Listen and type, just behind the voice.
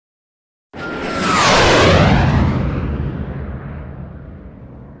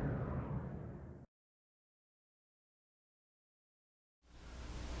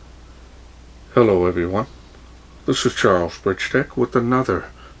Hello everyone, this is Charles BridgTec with another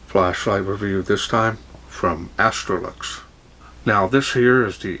flashlight review, this time from AstroLux. Now this here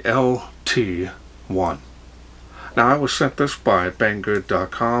is the LT1. Now I was sent this by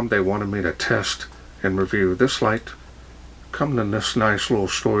BANGGOOD.com. They wanted me to test and review this light. Comes in this nice little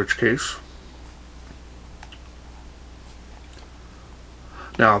storage case.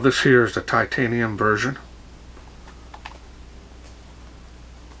 Now this here is the titanium version.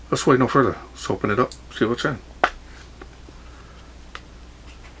 Let's wait no further. Let's open it up, see what's in.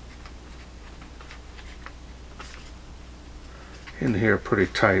 In here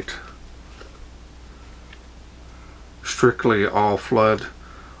pretty tight. Strictly all flood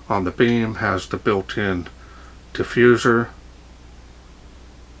on the beam, has the built-in diffuser.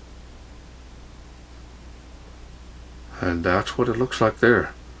 And that's what it looks like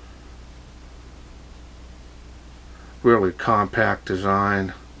there. Really compact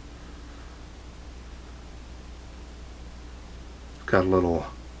design. Got a little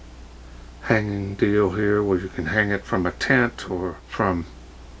hanging deal here where you can hang it from a tent or from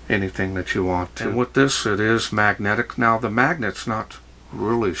anything that you want to. And with this, it is magnetic. Now the magnet's not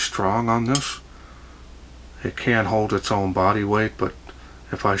really strong on this. It can hold its own body weight, but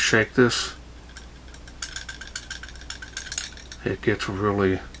if I shake this, it gets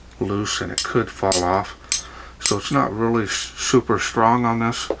really loose and it could fall off. So it's not really super strong on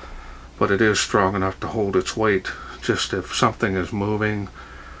this, but it is strong enough to hold its weight. Just if something is moving,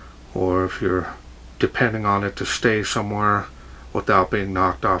 or if you're depending on it to stay somewhere without being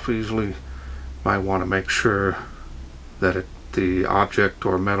knocked off easily, might want to make sure that the object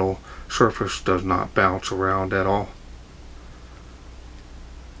or metal surface does not bounce around at all.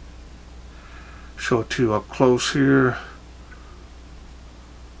 Show it to you up close here.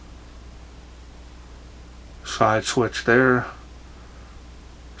 Side switch there.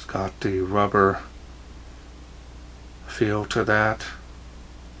 It's got the rubber feel to that.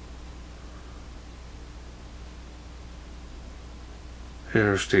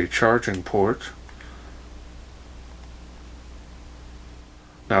 Here's the charging port.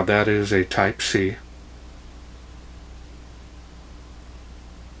 Now that is a Type C.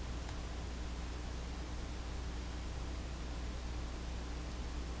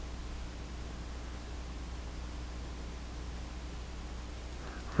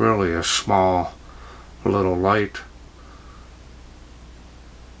 Really a small little light.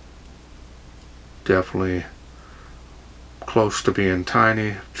 Definitely close to being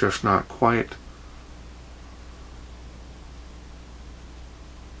tiny, just not quite.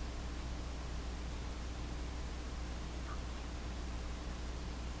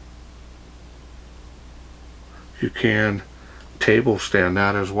 You can table stand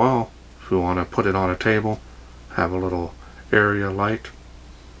that as well if you want to put it on a table, have a little area light.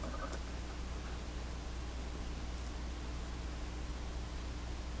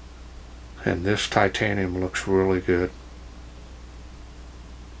 And this titanium looks really good.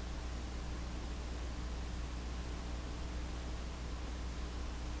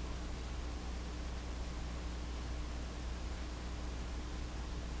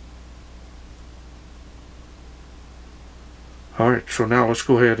 Alright, so now let's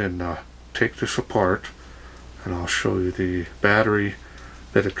go ahead and take this apart, and I'll show you the battery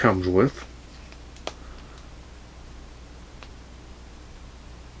that it comes with.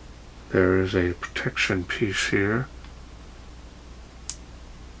 There is a protection piece here.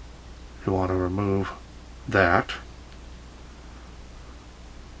 You want to remove that.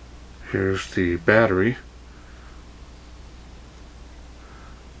 Here's the battery.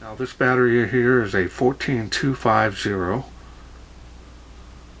 Now this battery here is a 14250,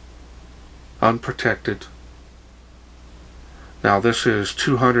 unprotected. Now this is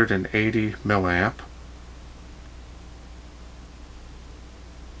 280 milliamp.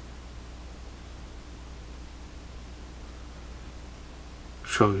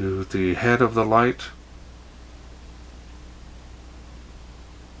 Show you the head of the light.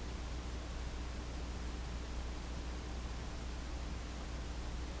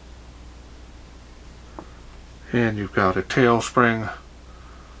 And you've got a tail spring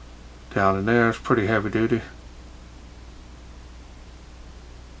down in there. It's pretty heavy duty.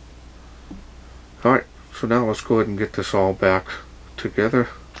 Alright, so now let's go ahead and get this all back together.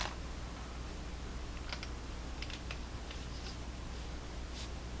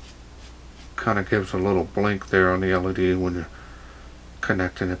 Kind of gives a little blink there on the LED when you're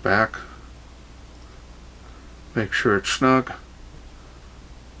connecting it back. Make sure it's snug.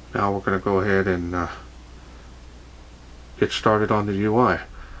 Now we're going to go ahead and get started on the UI.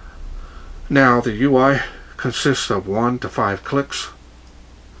 Now the UI consists of 1 to 5 clicks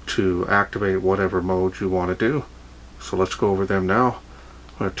to activate whatever mode you want to do. So let's go over them now.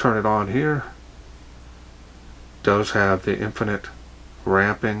 I'm going to turn it on here. It does have the infinite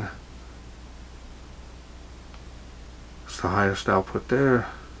ramping. It's the highest output there.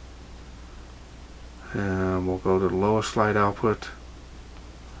 And we'll go to the lowest light output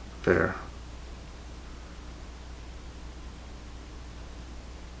there.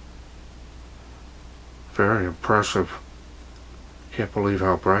 Very impressive. Can't believe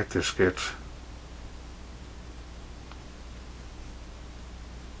how bright this gets.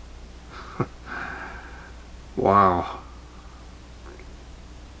 Wow.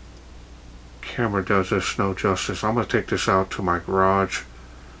 Camera does this no justice. I'm going to take this out to my garage,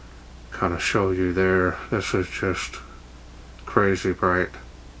 kind of show you there. This is just crazy bright.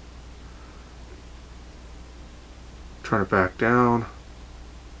 Turn it back down.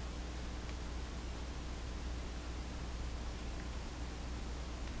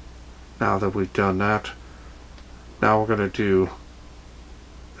 Now that we've done that, now we're going to do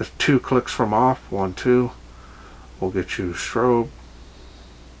the 2 clicks from off. 1, 2. We'll get you strobe.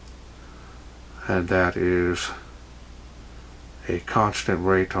 And that is a constant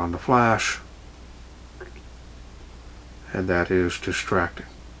rate on the flash. And that is distracting.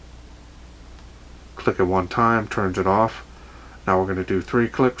 Click it 1 time, turns it off. Now we're going to do 3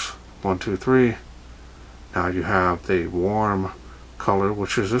 clicks. 1, 2, 3. Now you have the warm color,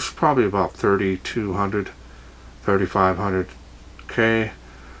 which is this is probably about 3200, 3500 K.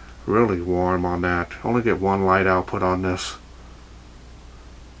 Really warm on that. Only get 1 light output on this,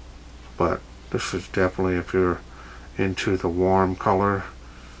 but this is definitely, if you're into the warm color,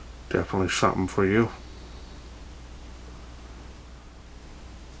 definitely something for you.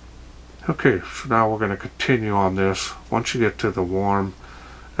 Okay, so now we're going to continue on this. Once you get to the warm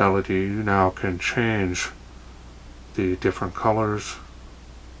LED, you now can change the different colors.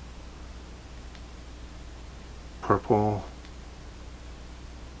 Purple,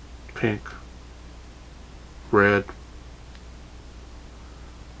 pink, red.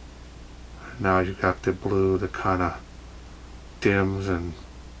 Now you got the blue that kind of dims and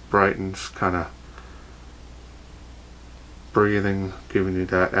brightens, kind of breathing, giving you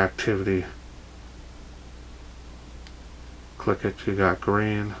that activity. Click it, you got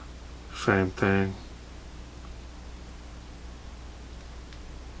green, same thing.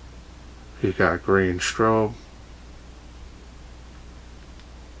 You got green strobe.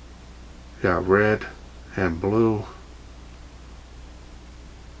 You got red and blue.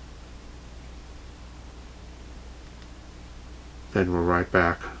 Then we're right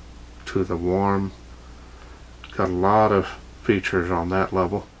back to the warm. Got a lot of features on that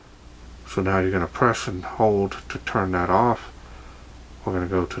level. So now you're going to press and hold to turn that off. We're going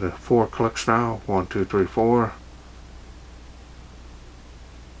to go to the 4 clicks now. 1, 2, 3, 4.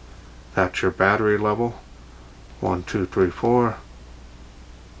 That's your battery level. 1, 2, 3, 4.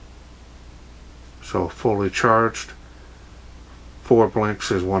 So fully charged. 4 blinks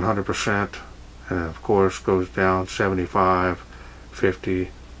is 100%. And of course goes down 75,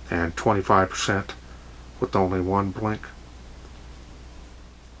 50, and 25% with only 1 blink.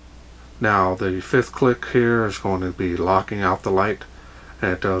 Now the 5th click here is going to be locking out the light,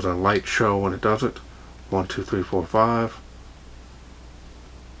 and it does a light show when it does it. 1, 2, 3, 4, 5.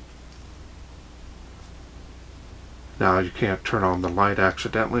 Now you can't turn on the light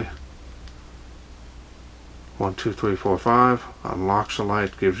accidentally. 1, 2, 3, 4, 5. Unlocks the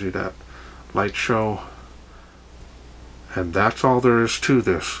light, gives you that light show. And that's all there is to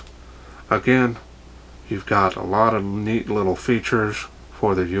this. Again, you've got a lot of neat little features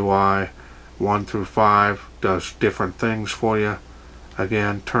for the UI. 1 through 5 does different things for you.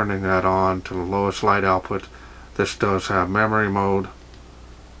 Again, turning that on to the lowest light output. This does have memory mode.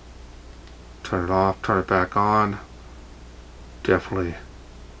 Turn it off, turn it back on. Definitely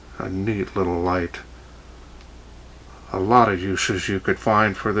a neat little light. A lot of uses you could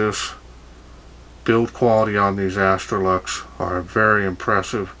find for this. Build quality on these AstroLux are very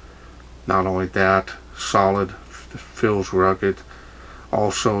impressive. Not only that, solid, feels rugged.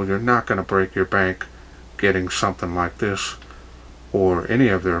 Also, you're not going to break your bank getting something like this, or any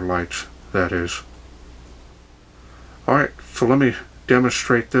of their lights, that is. Alright, so let me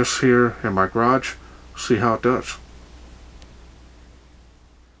demonstrate this here in my garage, see how it does.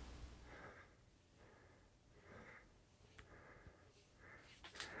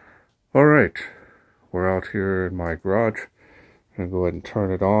 Alright, we're out here in my garage. I'm going to go ahead and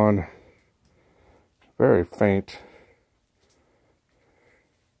turn it on. Very faint.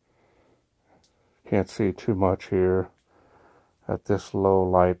 Can't see too much here at this low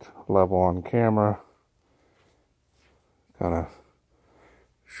light level on camera. Kind of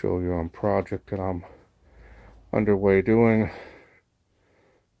show you on project that I'm underway doing.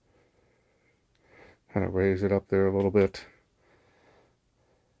 Kind of raise it up there a little bit.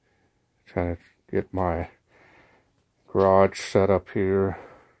 Trying to get my garage set up here.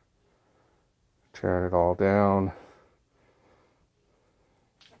 Tearing it all down.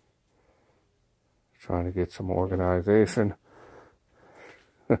 Trying to get some organization.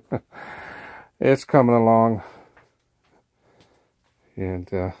 It's coming along. And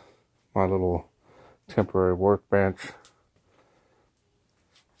my little temporary workbench.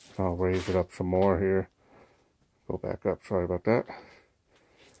 I'll raise it up some more here. Go back up, sorry about that.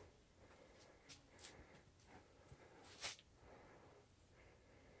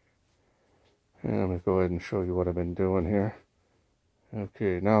 And let me go ahead and show you what I've been doing here.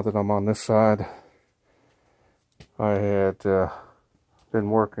 Okay, now that I'm on this side, I had been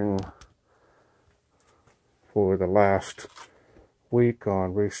working for the last week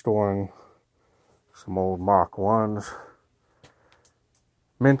on restoring some old Mach 1s.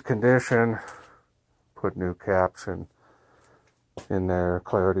 Mint condition. Put new caps in there,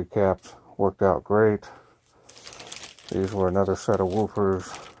 clarity caps. Worked out great. These were another set of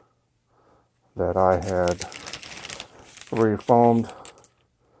woofers that I had refoamed.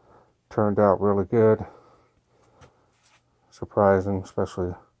 Turned out really good. Surprising,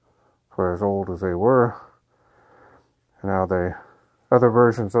 especially for as old as they were. Now the other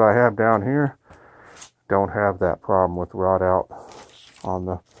versions that I have down here don't have that problem with rot out on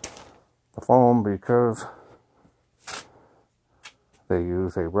the foam because they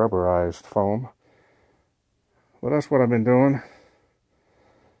use a rubberized foam. But that's what I've been doing.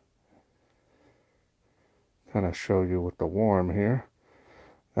 Kind of show you with the warm here.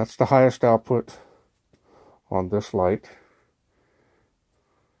 That's the highest output on this light,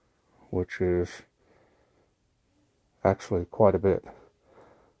 which is actually quite a bit.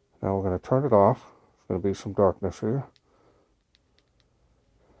 Now we're going to turn it off. There's going to be some darkness here.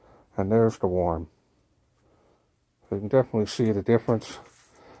 And there's the warm. So you can definitely see the difference.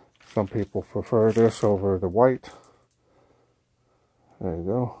 Some people prefer this over the white. There you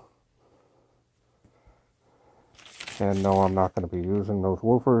go. And no, I'm not going to be using those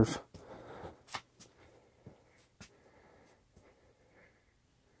woofers.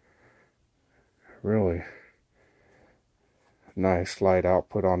 Really nice light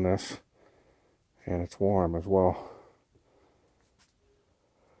output on this. And it's warm as well.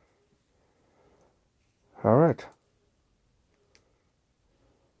 Alright.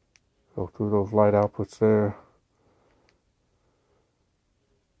 Go through those light outputs there.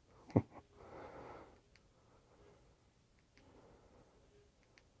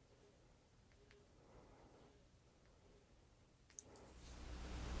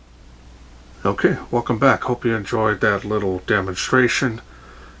 Okay, welcome back. Hope you enjoyed that little demonstration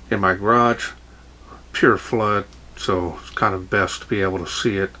in my garage. Pure flood, so it's kind of best to be able to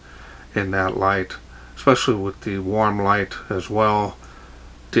see it in that light, especially with the warm light as well.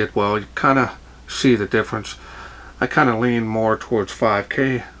 Did well. You kind of see the difference. I kind of lean more towards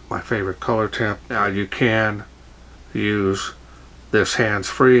 5K, my favorite color temp. Now you can use this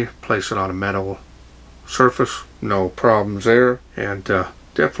hands-free, place it on a metal surface, no problems there, and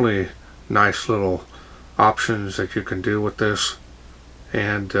definitely nice little options that you can do with this,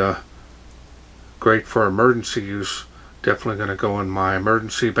 and great for emergency use. Definitely going to go in my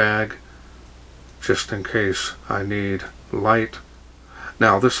emergency bag just in case I need light.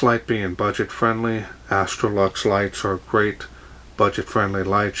 Now this light being budget friendly, AstroLux lights are great budget friendly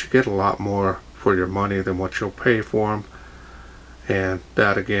lights. You get a lot more for your money than what you'll pay for them, and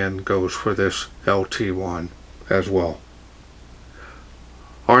that again goes for this LT1 as well.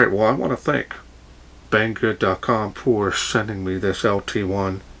 Alright, well I want to thank BANGGOOD.com for sending me this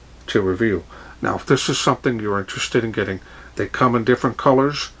LT1 to review. Now if this is something you're interested in getting, they come in different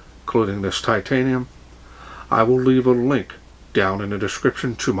colors, including this titanium. I will leave a link down in the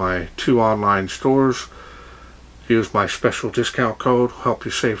description to my 2 online stores. Use my special discount code, help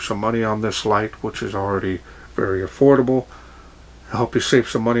you save some money on this light, which is already very affordable. I'll help you save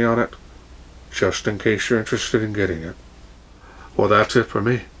some money on it, just in case you're interested in getting it. Well, that's it for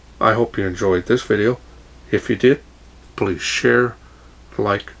me. I hope you enjoyed this video. If you did, please share,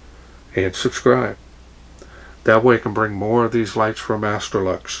 like, and subscribe. That way I can bring more of these lights from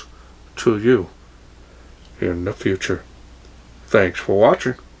AstroLux to you in the future. Thanks for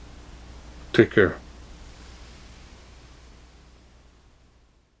watching. Take care.